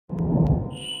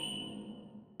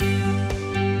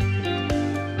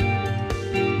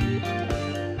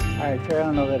Terry. I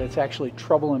don't know that it's actually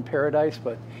trouble in paradise,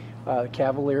 but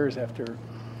Cavaliers, after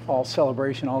all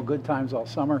celebration, all good times all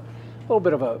summer, a little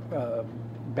bit of a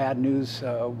bad news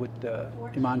with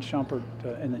Iman Shumpert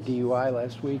and the DUI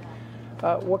last week.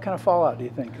 What kind of fallout do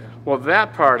you think? Well,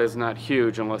 that part is not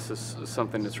huge unless it's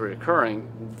something that's reoccurring.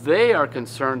 They are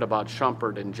concerned about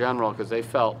Shumpert in general because they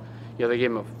felt, they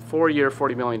gave him a 4-year,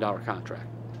 $40 million contract.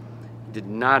 He did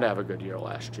not have a good year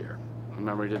last year.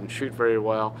 Remember, he didn't shoot very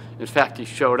well. In fact, he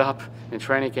showed up in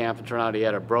training camp and turned out he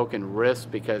had a broken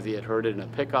wrist because he had hurt it in a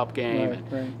pickup game.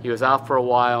 Right. He was out for a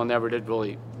while, never did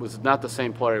really, was not the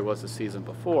same player he was the season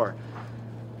before.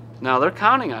 Now, they're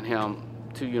counting on him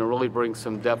to really bring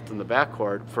some depth in the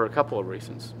backcourt for a couple of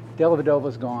reasons.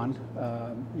 Dellavedova's gone.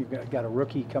 You've got a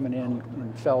rookie coming in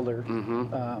Felder.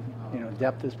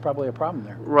 Depth is probably a problem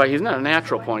there. Right, he's not a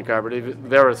natural point guard, but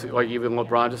there is, like even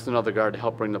LeBron, just another guard to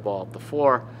help bring the ball up the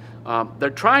floor. They're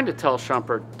trying to tell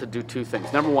Shumpert to do two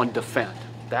things. Number one, defend.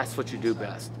 That's what you do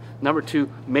best. Number two,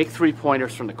 make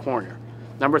three-pointers from the corner.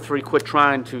 Number three, quit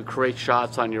trying to create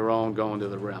shots on your own going to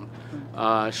the rim.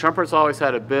 Shumpert's always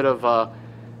had a bit of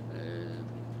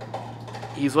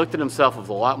he's looked at himself as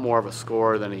a lot more of a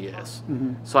scorer than he is.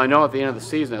 So I know at the end of the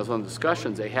season, that was one of the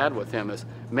discussions they had with him, is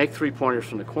make three-pointers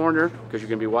from the corner because you're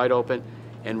going to be wide open,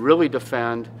 and really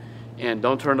defend, and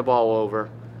don't turn the ball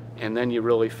over, and then you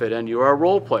really fit in. You are a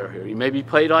role player here. You may be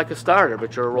played like a starter,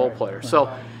 but you're a role player.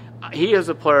 So he is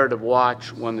a player to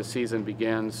watch when the season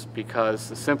begins because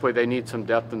simply they need some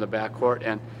depth in the backcourt,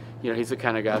 and he's the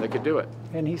kind of guy that could do it.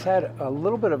 And he's had a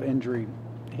little bit of injury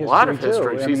history, a lot of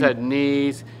history. Too. He's had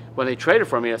knees. When they traded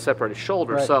for him, he had separated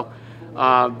shoulder. Right. So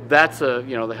that's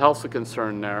the health's a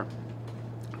concern there.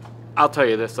 I'll tell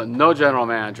you this: no general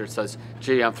manager says,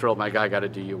 "Gee, I'm thrilled my guy got a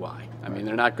DUI." I mean,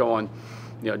 they're not going,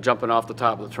 jumping off the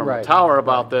top of the terminal tower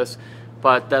about this.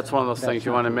 But that's one of those things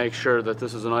you want to make sure that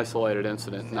this is an isolated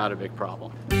incident, not a big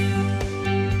problem.